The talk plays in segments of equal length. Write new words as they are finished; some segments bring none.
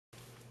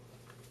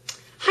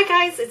Hi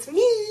guys, it's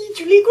me,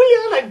 Julie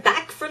Goulian. I'm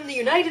back from the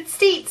United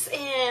States,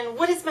 and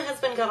what has my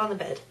husband got on the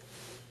bed?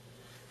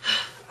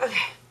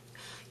 Okay,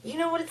 you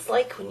know what it's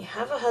like when you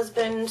have a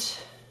husband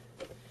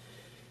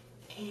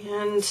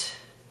and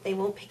they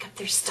won't pick up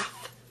their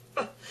stuff.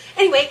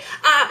 Anyway,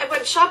 I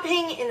went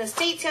shopping in the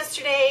States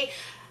yesterday.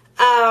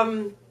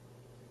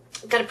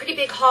 Got a pretty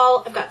big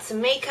haul. I've got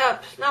some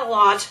makeup, not a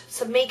lot,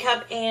 some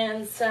makeup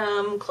and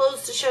some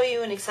clothes to show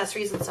you and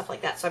accessories and stuff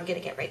like that. So I'm going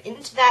to get right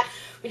into that.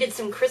 We did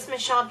some Christmas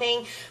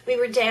shopping. We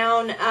were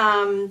down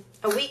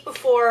a week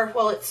before,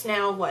 well, it's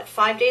now, what,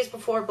 5 days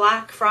before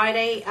Black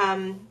Friday.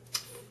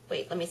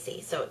 Wait, let me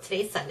see. So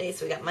today's Sunday,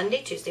 so we got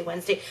Monday, Tuesday,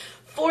 Wednesday,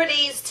 4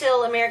 days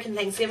till American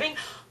Thanksgiving.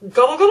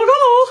 Go, go, go,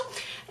 go!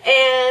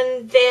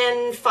 And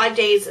then 5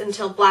 days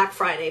until Black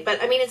Friday.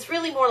 But I mean, it's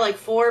really more like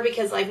 4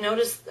 because I've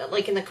noticed,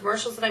 like in the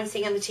commercials that I'm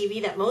seeing on the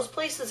TV, that most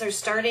places are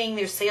starting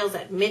their sales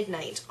at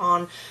midnight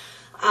on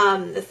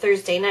the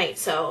Thursday night.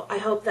 So I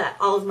hope that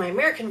all of my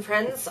American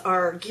friends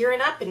are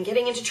gearing up and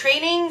getting into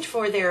training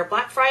for their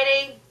Black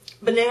Friday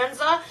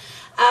bonanza.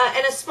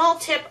 And a small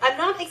tip, I'm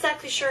not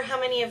exactly sure how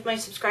many of my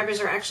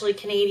subscribers are actually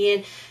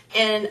Canadian,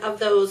 and of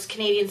those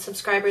Canadian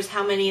subscribers,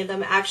 how many of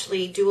them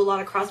actually do a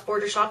lot of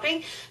cross-border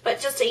shopping.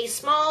 But just a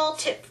small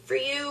tip for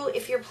you,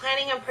 if you're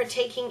planning on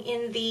partaking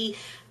in the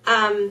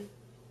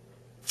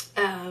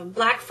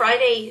Black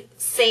Friday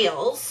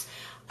sales,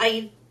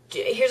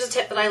 here's a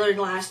tip that I learned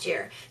last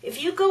year.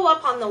 If you go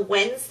up on the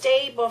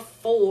Wednesday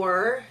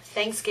before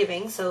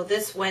Thanksgiving, so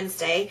this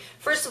Wednesday,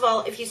 first of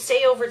all, if you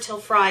stay over till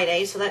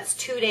Friday, so that's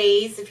 2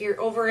 days, if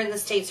you're over in the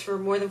States for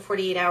more than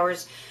 48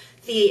 hours,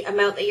 the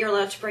amount that you're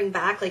allowed to bring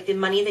back, like the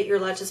money that you're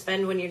allowed to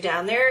spend when you're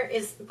down there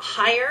is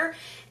higher,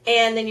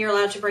 and then you're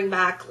allowed to bring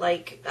back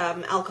like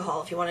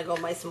alcohol if you want to go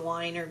buy some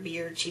wine or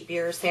beer, cheap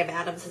beer. Sam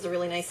Adams has a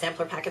really nice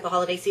sampler pack at the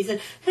holiday season.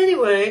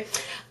 Anyway,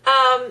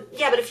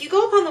 yeah, but if you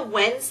go up on the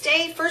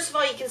Wednesday, first of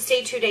all, you can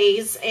stay 2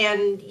 days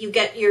and you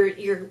get your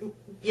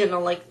you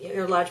know, like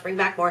you're allowed to bring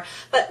back more.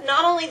 But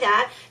not only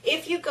that,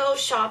 if you go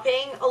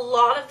shopping, a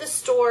lot of the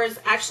stores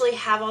actually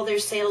have all their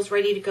sales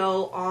ready to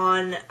go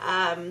on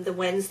the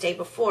Wednesday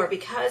before,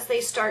 because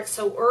they start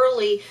so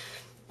early,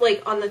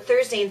 like on the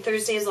Thursday, and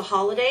Thursday is a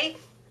holiday.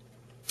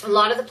 A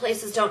lot of the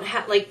places don't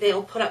have, like,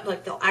 they'll put up,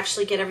 like, they'll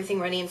actually get everything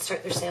ready and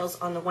start their sales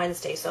on the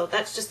Wednesday. So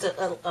that's just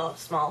a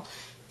small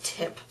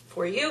tip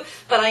for you.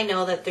 But I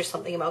know that there's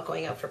something about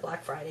going out for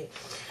Black Friday.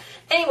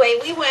 Anyway,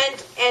 we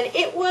went, and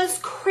it was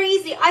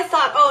crazy. I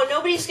thought, oh,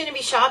 nobody's going to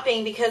be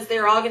shopping because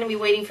they're all going to be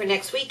waiting for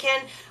next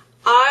weekend.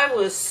 I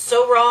was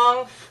so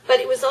wrong. But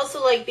it was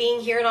also like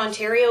being here in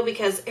Ontario,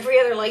 because every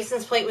other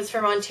license plate was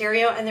from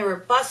Ontario, and there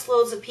were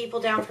busloads of people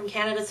down from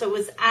Canada. So it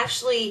was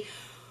actually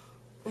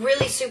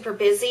really super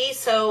busy.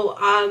 So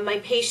my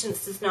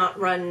patience does not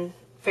run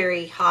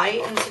very high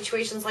in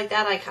situations like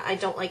that. I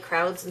don't like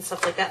crowds and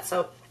stuff like that.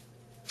 So,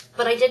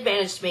 but I did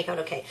manage to make out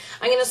okay.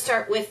 I'm going to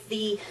start with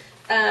the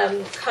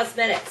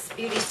cosmetics,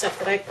 beauty stuff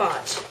that I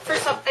bought.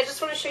 First off, I just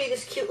want to show you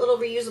this cute little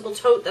reusable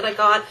tote that I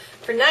got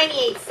for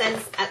 98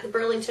 cents at the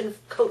Burlington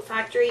Coat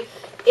Factory.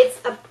 It's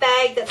a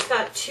bag that's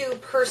got 2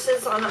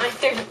 purses on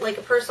either, like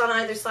a purse on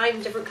either side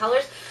in different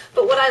colors.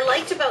 But what I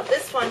liked about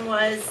this one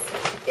was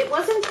it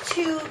wasn't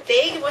too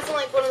big. It wasn't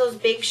like one of those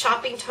big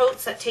shopping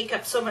totes that take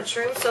up so much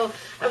room. So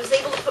I was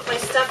able to put my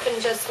stuff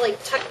and just like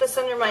tuck this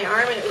under my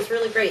arm, and it was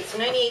really great. So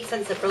 98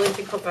 cents at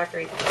Burlington Coat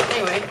Factory.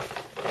 Anyway.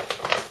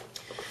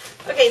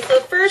 Okay, so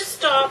the first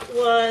stop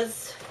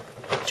was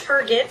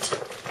Target,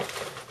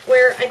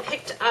 where I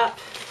picked up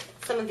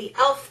some of the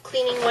e.l.f.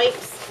 cleaning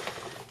wipes.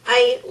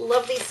 I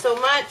love these so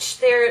much.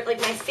 They're like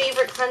my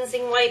favorite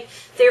cleansing wipe.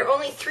 They're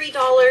only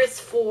 $3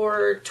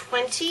 for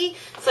 20,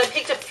 so I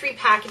picked up 3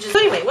 packages. So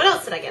anyway, what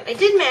else did I get? I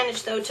did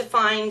manage, though, to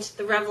find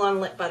the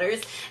Revlon lip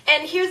butters.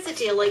 And here's the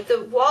deal. Like,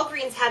 the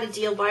Walgreens had a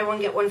deal, buy one,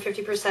 get one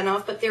 50%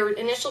 off, but their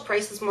initial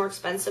price is more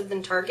expensive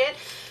than Target.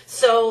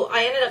 So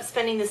I ended up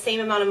spending the same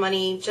amount of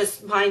money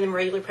just buying them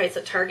regular price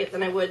at Target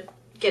than I would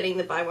getting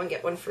the buy one,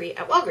 get one free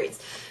at Walgreens.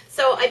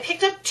 So I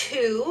picked up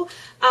 2.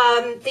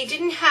 They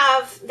didn't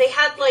have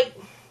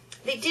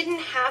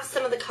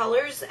some of the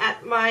colors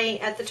at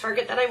the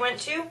Target that I went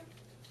to.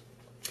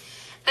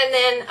 And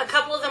then a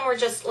couple of them were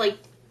just like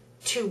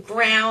too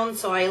brown,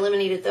 so I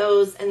eliminated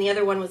those. And the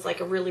other one was like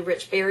a really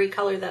rich berry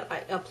color,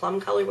 a plum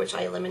color, which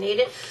I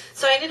eliminated.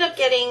 So I ended up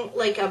getting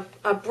like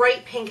a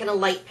bright pink and a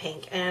light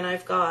pink. And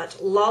I've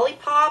got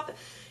Lollipop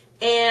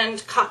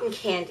and Cotton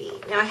Candy.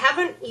 Now I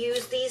haven't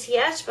used these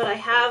yet, but I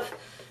have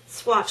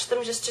swatched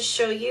them just to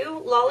show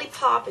you.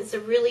 Lollipop is a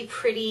really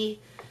pretty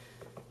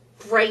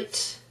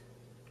bright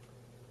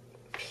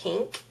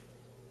pink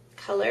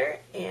color,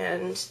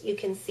 and you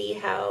can see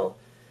how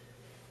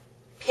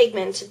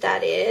pigmented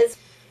that is.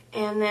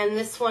 And then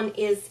this one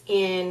is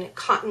in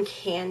Cotton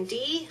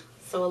Candy,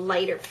 so a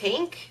lighter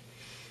pink.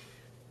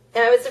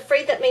 And I was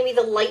afraid that maybe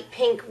the light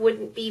pink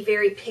wouldn't be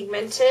very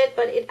pigmented,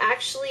 but it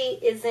actually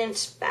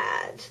isn't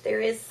bad. There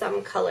is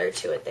some color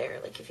to it there.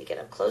 Like if you get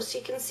up close,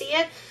 you can see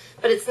it,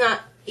 but it's not,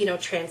 you know,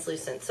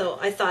 translucent. So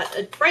I thought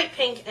a bright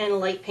pink and a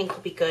light pink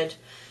would be good.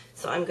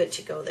 So I'm good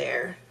to go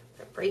there.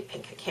 bright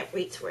pink. I can't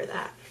wait to wear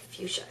that.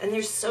 Fuchsia. And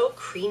they're so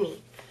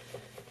creamy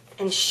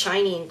and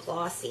shiny and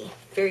glossy.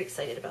 Very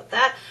excited about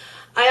that.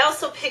 I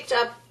also picked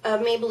up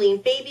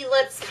Maybelline Baby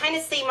Lips. Kind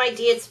of same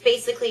idea. It's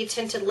basically a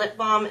tinted lip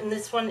balm. And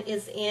this one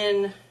is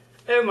in,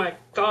 oh my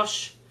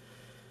gosh,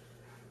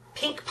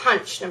 Pink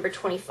Punch, number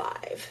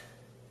 25.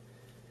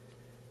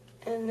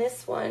 And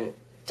this one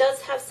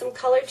does have some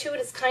color to it.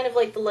 It's kind of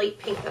like the light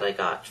pink that I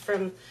got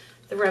from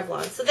the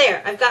Revlon. So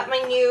there, I've got my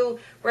new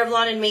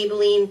Revlon and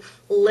Maybelline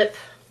lip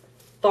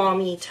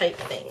balmy type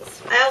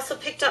things. I also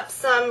picked up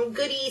some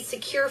Goody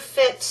Secure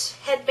Fit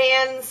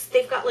headbands.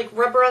 They've got like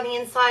rubber on the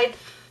inside.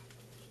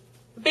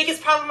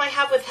 Biggest problem I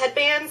have with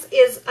headbands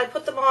is I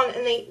put them on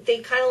and they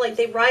kind of like,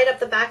 they ride up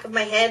the back of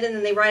my head and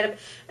then they ride up,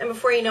 and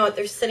before you know it,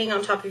 they're sitting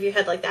on top of your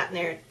head like that and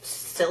they're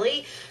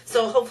silly.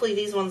 So hopefully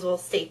these ones will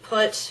stay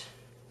put,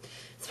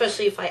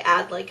 especially if I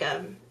add like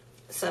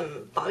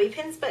some bobby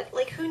pins. But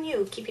like, who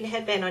knew keeping a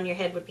headband on your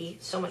head would be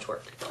so much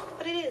work?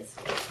 But it is.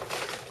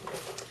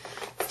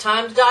 It's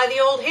time to dye the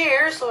old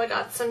hair, so I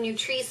got some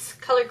Nutrice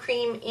color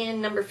cream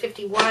in number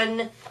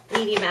 51,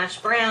 medium ash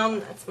brown.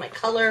 That's my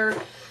color.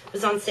 It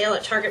was on sale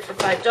at Target for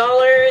 $5.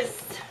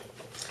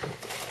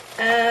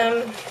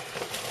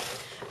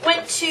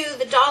 Went to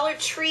the Dollar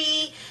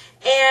Tree,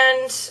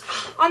 and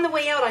on the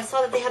way out I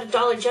saw that they had a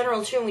Dollar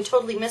General too, and we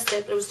totally missed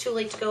it, but it was too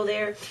late to go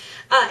there.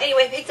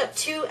 Anyway, I picked up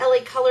 2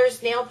 LA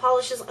Colors nail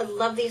polishes. I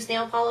love these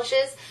nail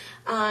polishes.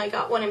 I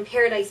got one in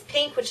Paradise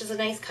Pink, which is a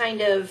nice kind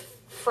of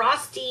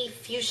frosty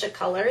fuchsia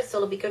color, so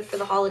it'll be good for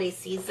the holiday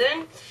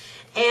season.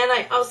 And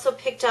I also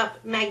picked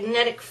up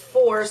Magnetic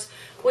Force,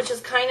 which is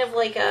kind of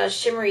like a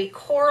shimmery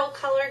coral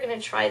color. Going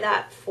to try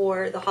that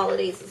for the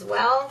holidays as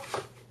well.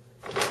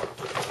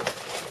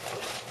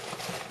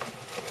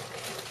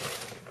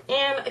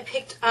 And I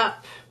picked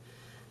up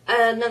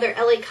another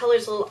LA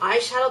Colors little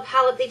eyeshadow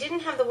palette. They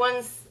didn't have the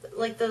ones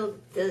like the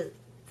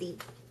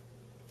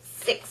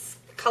 6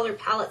 color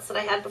palettes that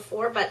I had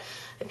before, but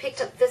I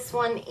picked up this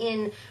one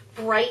in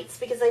brights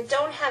because I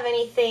don't have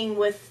anything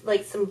with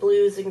like some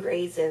blues and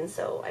grays in,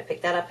 so I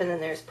picked that up. And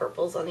then there's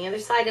purples on the other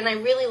side, and I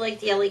really like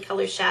the LA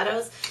Colors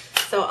shadows,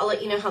 so I'll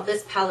let you know how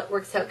this palette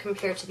works out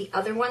compared to the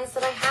other ones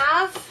that I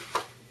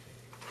have.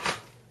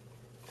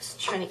 Just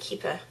trying to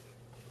keep a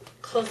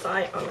close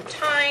eye on the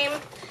time.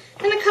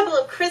 And a couple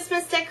of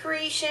Christmas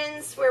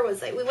decorations. Where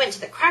was I? We went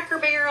to the Cracker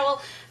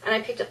Barrel, and I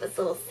picked up this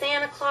little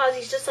Santa Claus.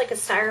 He's just like a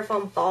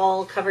styrofoam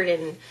ball covered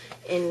in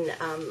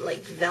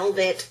like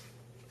velvet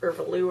or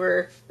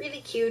velour.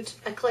 Really cute.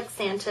 I collect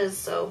Santas,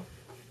 so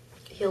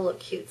he'll look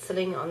cute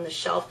sitting on the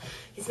shelf.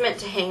 He's meant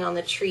to hang on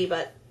the tree,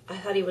 but I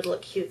thought he would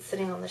look cute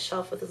sitting on the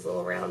shelf with his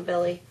little round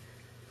belly.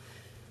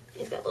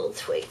 He's got little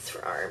twigs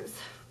for arms.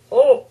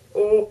 Oh,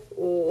 oh,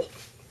 oh.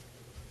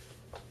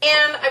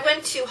 And I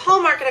went to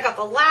Hallmark and I got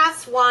the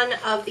last one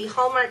of the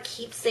Hallmark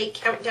Keepsake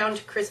Countdown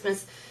to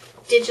Christmas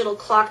digital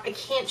clock. I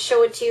can't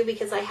show it to you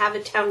because I have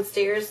it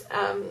downstairs.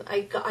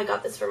 I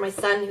got this for my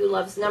son who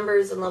loves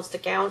numbers and loves to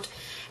count.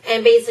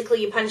 And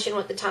basically you punch in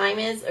what the time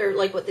is, or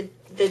like what the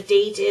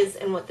date is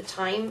and what the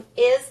time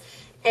is.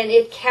 And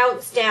it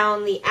counts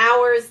down the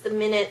hours, the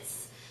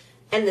minutes,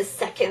 and the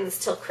seconds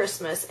till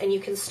Christmas. And you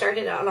can start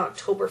it on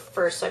October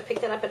 1st. So I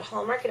picked that up at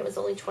Hallmark and it was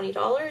only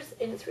 $20.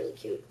 And it's really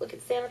cute. Look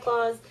at Santa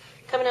Claus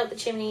coming out the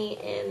chimney,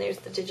 and there's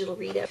the digital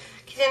readout.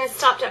 Okay, then I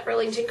stopped at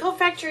Burlington Coat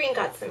Factory and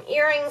got some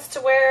earrings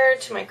to wear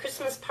to my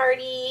Christmas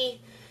party.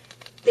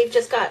 They've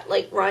just got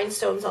like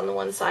rhinestones on the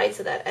one side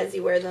so that as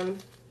you wear them,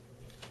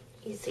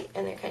 you see,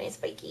 and they're kind of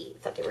spiky.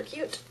 Thought they were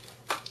cute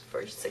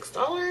for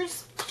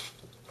 $6.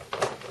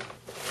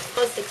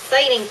 Most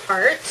exciting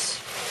part.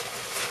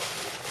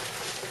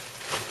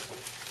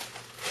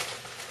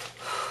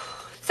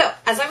 So,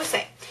 as I was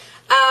saying,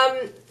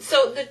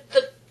 so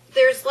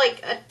there's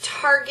like a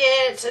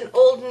Target, an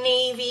Old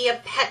Navy, a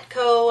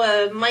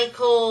Petco, a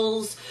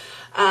Michael's,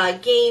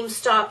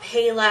 GameStop,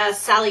 Payless,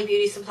 Sally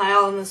Beauty Supply,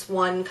 all in this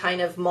one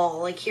kind of mall.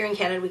 Like here in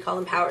Canada, we call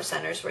them power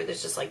centers, where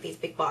there's just like these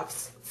big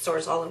box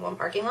stores all in one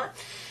parking lot.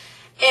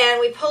 And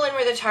we pull in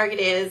where the Target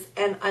is,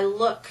 and I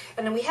look,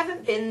 and we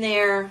haven't been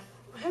there.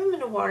 I haven't been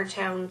to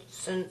Watertown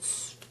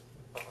since,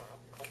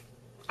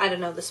 I don't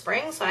know, the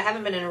spring, so I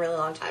haven't been in a really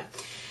long time.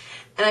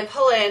 And I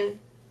pull in,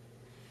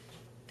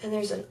 and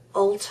there's an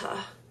Ulta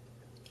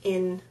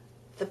in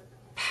the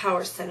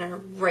power center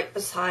right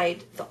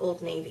beside the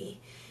Old Navy.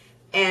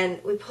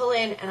 And we pull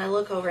in, and I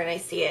look over, and I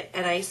see it,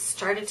 and I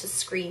started to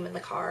scream in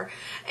the car.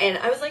 And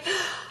I was like, oh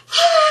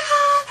my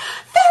God,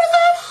 there's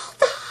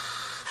an Ulta!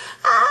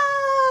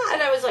 Ah!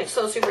 And I was like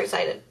so super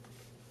excited.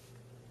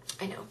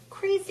 I know,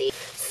 crazy.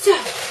 So,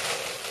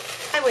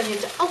 I went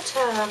into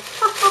Ulta.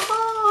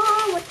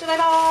 What did I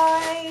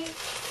buy?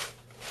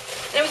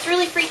 And it was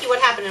really freaky what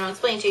happened, and I'll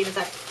explain to you in a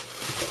second.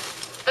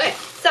 Okay,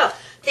 so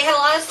they had a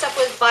lot of stuff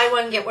with buy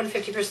one, get one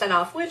 50%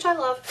 off, which I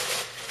love.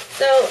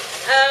 So,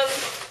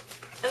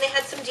 and they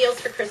had some deals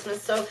for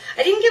Christmas. So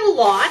I didn't get a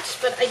lot,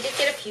 but I did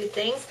get a few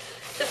things.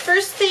 The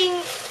first thing,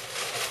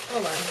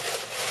 hold on.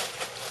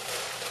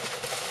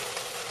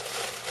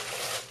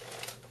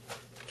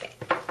 Okay.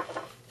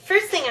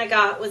 First thing I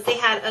got was they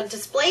had a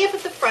display up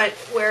at the front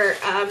where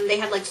they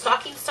had like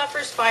stocking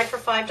stuffers, 5 for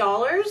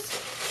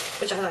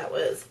 $5, which I thought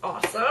was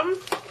awesome.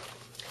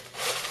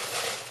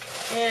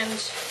 And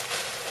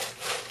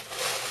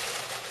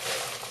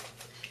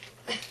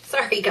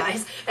sorry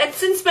guys, and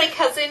since my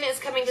cousin is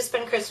coming to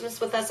spend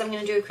Christmas with us, I'm going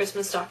to do a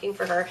Christmas stocking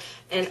for her,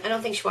 and I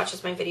don't think she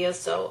watches my videos,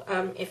 so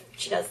if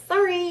she does,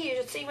 sorry, you're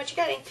just seeing what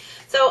you're getting.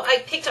 So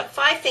I picked up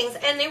 5 things,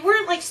 and they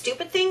weren't like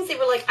stupid things, they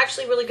were like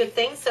actually really good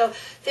things. So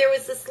there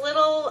was this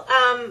little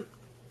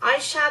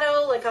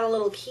eyeshadow like on a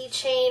little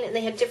keychain, and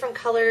they had different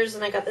colors,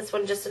 and I got this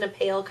one just in a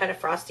pale kind of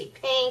frosty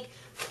pink.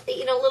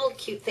 You know, little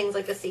cute things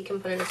like this that you can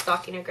put in a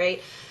stocking are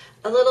great.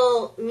 A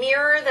little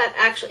mirror that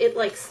actually, it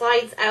like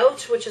slides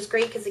out, which is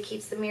great because it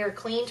keeps the mirror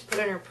clean to put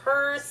in her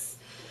purse.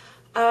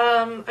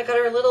 I got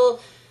her a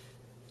little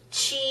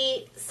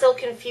Chi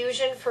Silk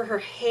Infusion for her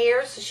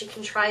hair so she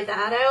can try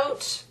that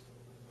out.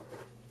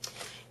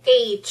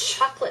 A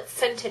chocolate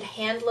scented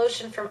hand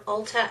lotion from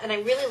Ulta, and I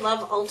really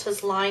love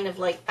Ulta's line of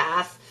like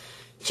bath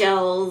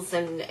gels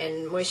and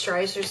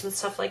moisturizers and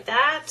stuff like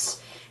that.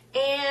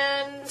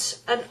 And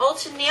an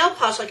Ulta nail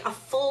polish, like a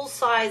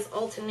full-size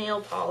Ulta nail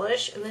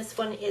polish. And this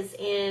one is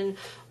in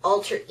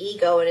Alter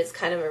Ego, and it's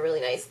kind of a really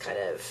nice kind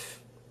of,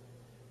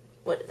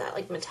 what is that,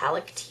 like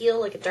metallic teal,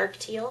 like a dark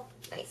teal.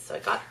 Nice. So I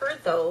got her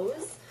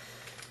those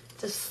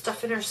to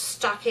stuff in her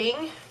stocking.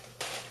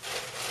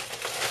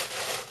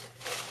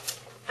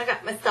 I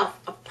got myself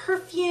a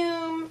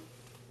perfume.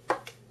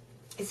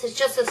 This is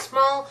just a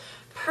small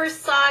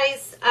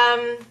purse-size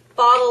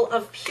bottle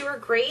of Pure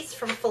Grace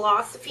from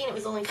Philosophy, and it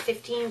was only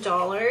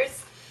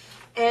 $15.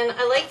 And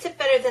I liked it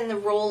better than the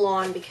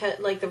roll-on, because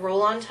like the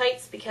roll-on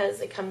types,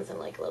 because it comes in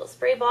like a little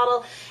spray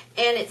bottle,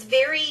 and it's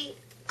very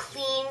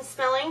clean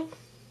smelling.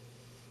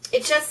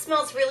 It just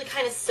smells really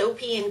kind of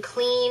soapy and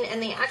clean,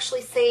 and they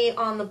actually say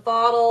on the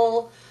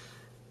bottle,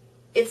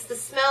 it's the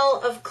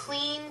smell of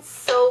clean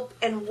soap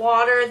and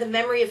water, the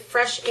memory of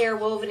fresh air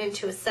woven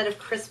into a set of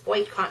crisp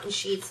white cotton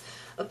sheets,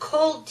 a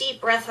cold,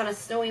 deep breath on a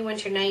snowy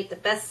winter night, the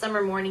best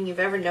summer morning you've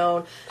ever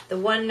known, the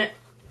one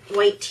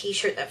white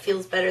t-shirt that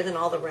feels better than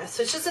all the rest.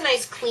 So it's just a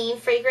nice, clean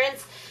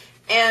fragrance,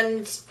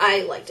 and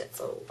I liked it,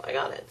 so I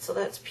got it. So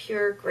that's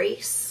Pure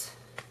Grace.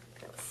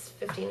 That was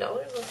 $15,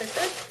 like I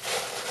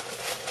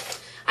said.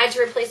 I had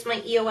to replace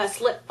my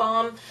EOS lip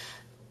balm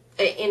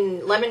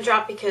in Lemon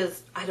Drop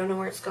because I don't know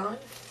where it's gone.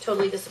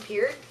 Totally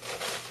disappeared.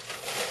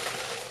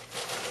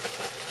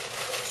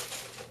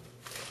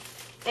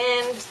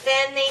 And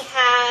then they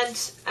had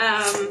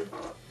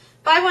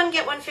buy one,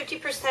 get one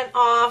 50%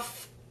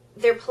 off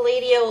their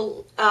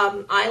Palladio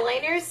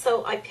eyeliners.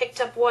 So I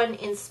picked up one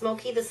in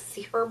Smoky. This is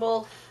the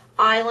herbal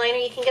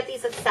eyeliner. You can get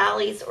these at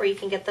Sally's or you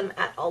can get them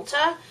at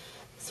Ulta.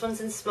 This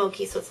one's in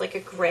Smoky, so it's like a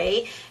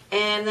gray.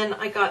 And then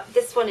I got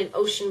this one in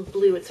Ocean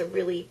Blue. It's a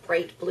really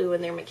bright blue,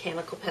 and they're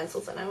mechanical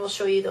pencils. And I will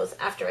show you those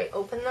after I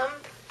open them.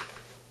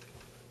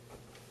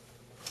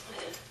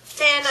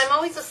 Then I'm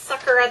always a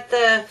sucker at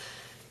the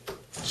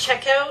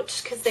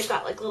checkout because they've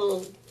got like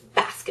little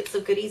baskets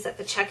of goodies at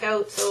the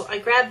checkout. So I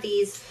grabbed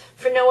these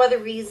for no other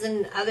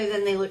reason other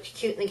than they looked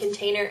cute in the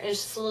container, and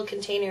it's just a little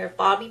container of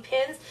bobby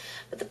pins.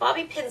 But the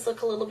bobby pins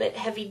look a little bit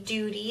heavy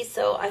duty,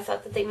 so I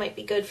thought that they might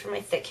be good for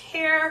my thick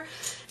hair.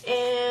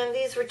 And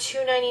these were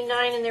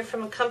 $2.99, and they're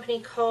from a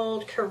company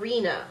called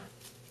Karina.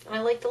 And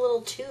I like the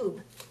little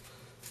tube.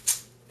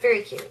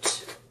 Very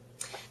cute.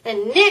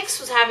 Then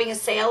NYX was having a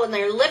sale, and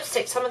their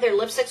lipsticks, some of their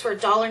lipsticks were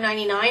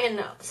 $1.99,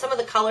 and some of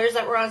the colors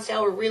that were on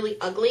sale were really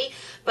ugly.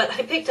 But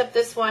I picked up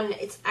this one.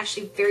 It's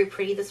actually very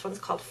pretty. This one's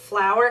called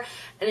Flower,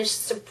 and it's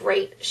just a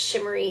bright,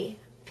 shimmery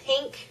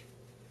pink.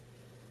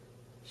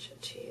 I'll show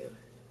it to you.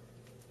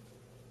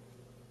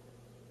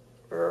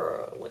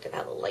 Look at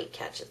how the light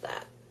catches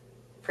that.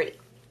 Pretty.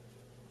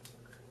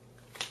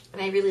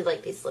 And I really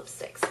like these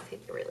lipsticks. I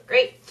think they're really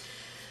great.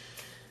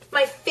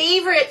 My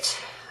favorite,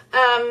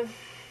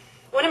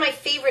 one of my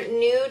favorite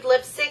nude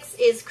lipsticks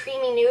is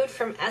Creamy Nude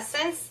from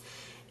Essence.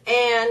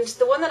 And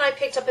the one that I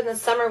picked up in the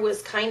summer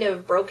was kind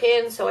of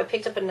broken, so I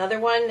picked up another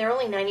one. They're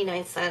only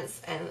 99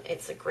 cents, and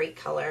it's a great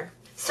color.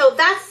 So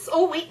that's,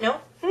 oh wait,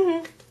 no.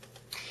 And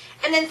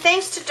then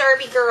thanks to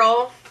Darby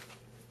Girl,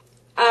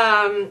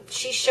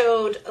 she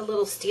showed a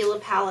little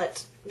Stila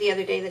palette the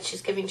other day that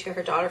she's giving to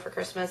her daughter for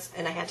Christmas,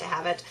 and I had to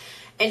have it.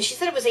 And she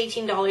said it was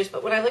 $18,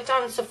 but when I looked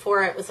on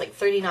Sephora, it was like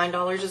 $39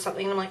 or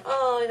something. And I'm like,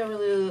 oh, I don't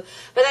really.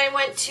 But then I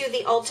went to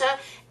the Ulta,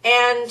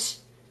 and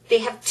they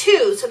have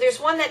two. So there's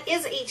one that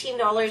is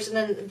 $18, and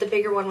then the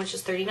bigger one, which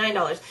is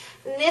 $39.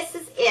 And this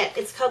is it.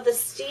 It's called the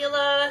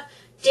Stila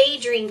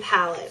Daydream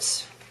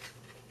Palette.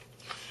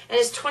 And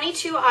it's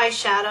 22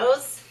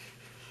 eyeshadows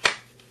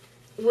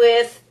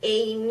with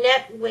a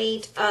net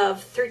weight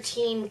of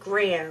 13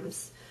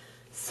 grams.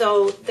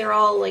 So they're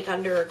all like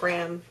under a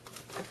gram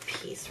a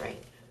piece,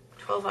 right?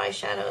 12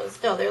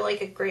 eyeshadows. No, they're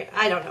like a gram.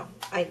 I don't know.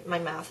 My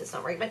math is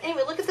not right. But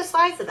anyway, look at the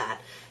size of that.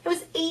 It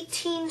was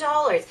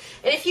 $18.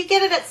 And if you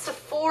get it at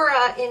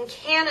Sephora in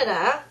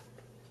Canada,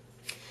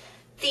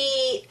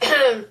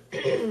 the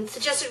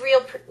suggested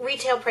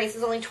retail price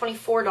is only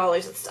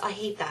 $24. I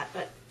hate that,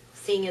 but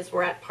seeing as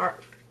we're at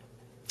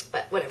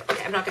but whatever.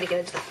 Okay, I'm not going to get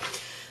into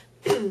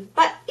that.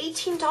 But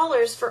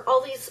 $18 for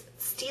all these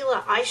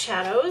Stila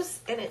eyeshadows,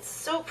 and it's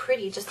so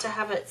pretty just to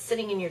have it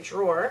sitting in your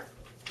drawer.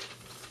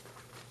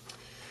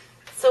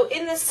 So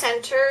in the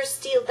center,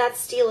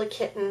 that's Stila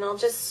Kitten. I'll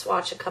just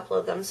swatch a couple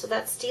of them. So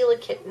that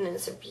Stila Kitten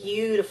is a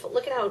beautiful,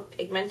 look at how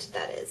pigmented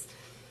that is.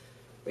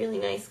 Really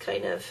nice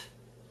kind of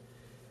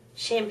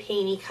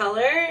champagne-y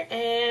color.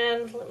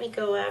 And let me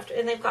go after,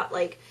 and they've got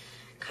like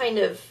kind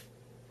of,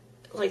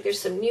 like there's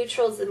some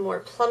neutrals and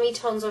more plummy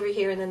tones over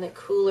here, and then the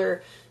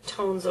cooler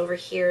tones over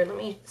here. Let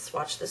me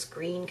swatch this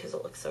green because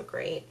it looks so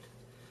great.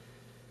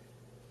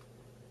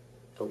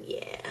 Oh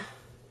yeah.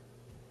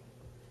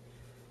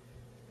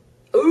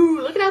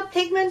 Ooh, look at how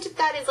pigmented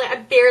that is. Like,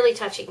 I'm barely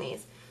touching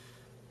these.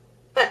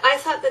 But I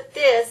thought that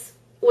this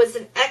was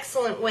an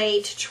excellent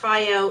way to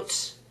try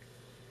out.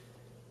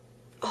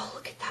 Oh,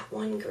 look at that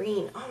one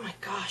green. Oh my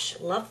gosh,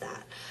 I love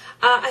that.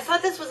 I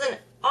thought this was an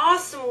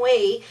awesome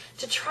way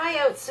to try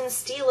out some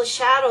Stila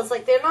shadows.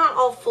 Like, they're not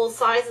all full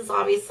sizes,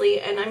 obviously,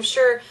 and I'm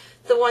sure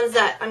the ones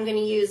that I'm going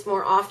to use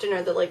more often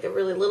are the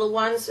really little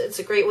ones. It's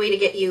a great way to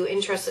get you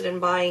interested in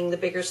buying the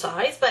bigger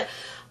size. But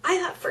I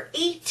thought for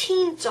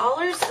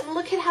 $18, and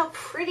look at how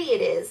pretty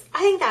it is. I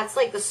think that's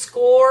like the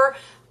score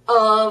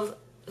of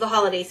the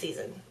holiday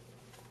season.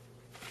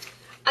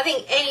 I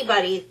think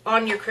anybody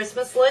on your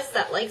Christmas list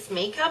that likes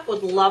makeup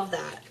would love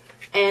that.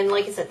 And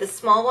like I said, the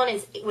small one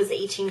was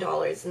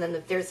 $18, and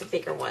then there's a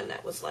bigger one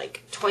that was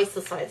like twice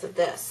the size of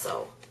this.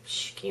 So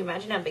can you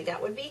imagine how big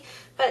that would be?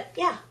 But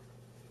yeah,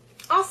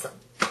 awesome.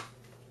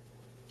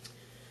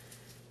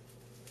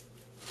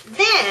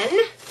 Then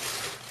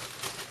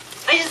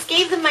I just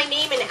gave them my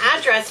name and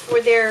address for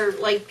their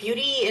like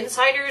Beauty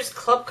Insiders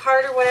Club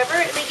card or whatever,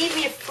 and they gave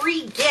me a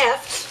free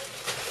gift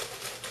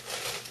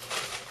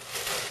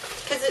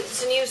because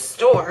it's a new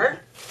store.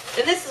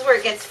 And this is where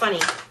it gets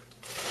funny.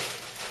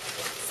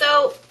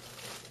 So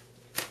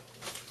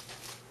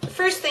the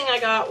first thing I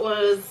got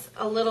was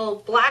a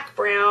little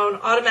black-brown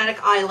automatic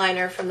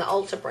eyeliner from the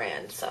Ulta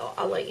brand. So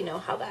I'll let you know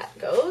how that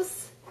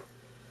goes.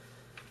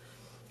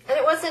 And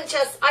it wasn't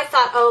just, I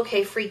thought, oh,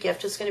 okay, free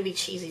gift is going to be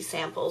cheesy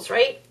samples,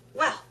 right?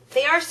 Well,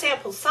 they are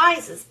sample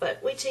sizes,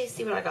 but wait till you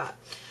see what I got.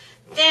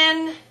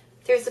 Then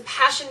there's a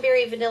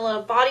Passionberry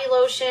Vanilla Body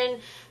Lotion,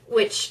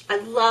 which I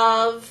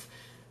love.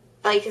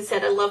 Like I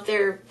said, I love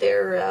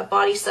their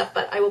body stuff,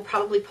 but I will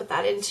probably put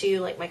that into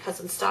like my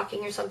cousin's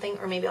stocking or something,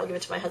 or maybe I'll give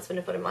it to my husband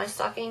to put in my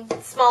stocking.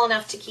 It's small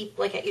enough to keep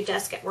like at your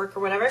desk at work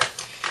or whatever.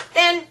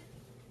 Then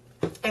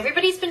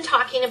everybody's been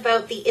talking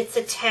about the It's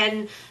a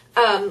 10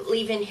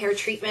 leave-in hair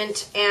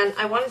treatment, and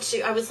I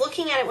was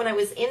looking at it when I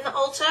was in the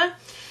Ulta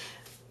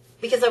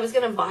because I was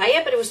going to buy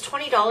it, but it was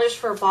 $20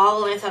 for a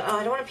bottle, and I thought, oh,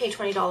 I don't want to pay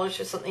 $20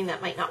 for something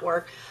that might not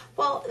work.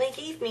 Well, they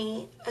gave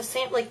me a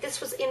sample, like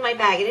this was in my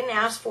bag. I didn't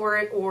ask for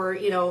it or,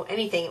 you know,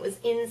 anything. It was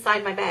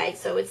inside my bag.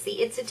 So it's the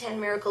It's a 10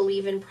 Miracle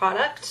Leave-In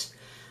product.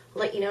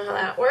 I'll let you know how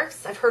that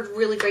works. I've heard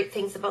really great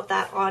things about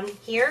that on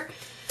here.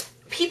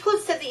 People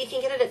have said that you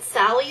can get it at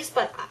Sally's,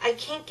 but I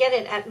can't get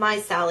it at my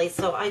Sally's,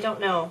 so I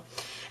don't know.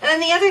 And then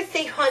the other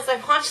thing was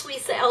I watched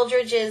Lisa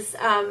Eldridge's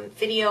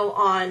video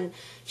on,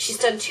 she's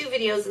done 2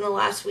 videos in the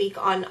last week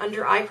on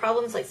under eye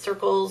problems like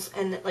circles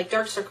and like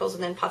dark circles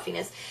and then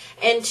puffiness.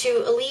 And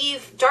to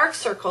alleviate dark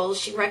circles,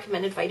 she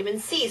recommended vitamin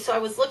C. So I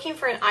was looking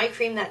for an eye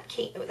cream that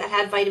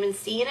had vitamin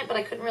C in it, but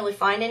I couldn't really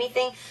find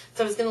anything.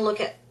 So I was going to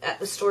look at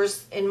the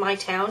stores in my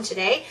town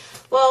today.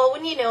 Well,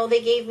 when you know,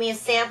 they gave me a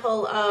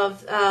sample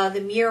of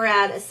the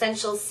Murad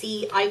Essential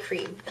C eye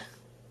cream.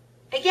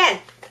 Again,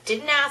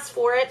 didn't ask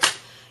for it.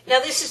 Now,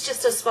 this is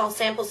just a small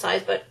sample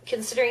size, but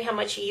considering how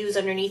much you use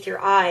underneath your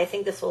eye, I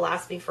think this will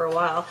last me for a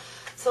while.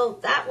 So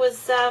that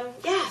was,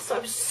 yeah, so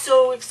I'm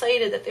so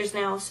excited that there's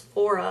now a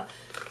Sephora,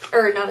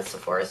 or not a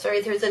Sephora, sorry,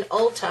 there's an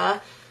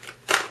Ulta.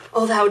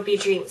 Oh, that would be a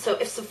dream. So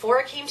if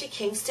Sephora came to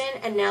Kingston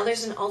and now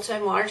there's an Ulta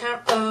in Watertown,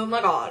 oh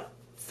my God,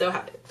 so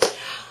happy.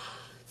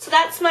 So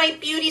that's my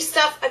beauty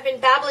stuff. I've been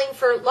babbling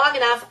for long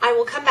enough. I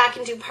will come back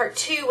and do part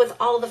 2 with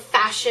all the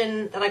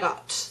fashion that I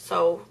got.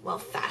 So, well,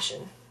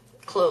 fashion.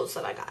 Clothes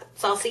that I got.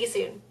 So I'll see you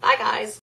soon. Bye, guys.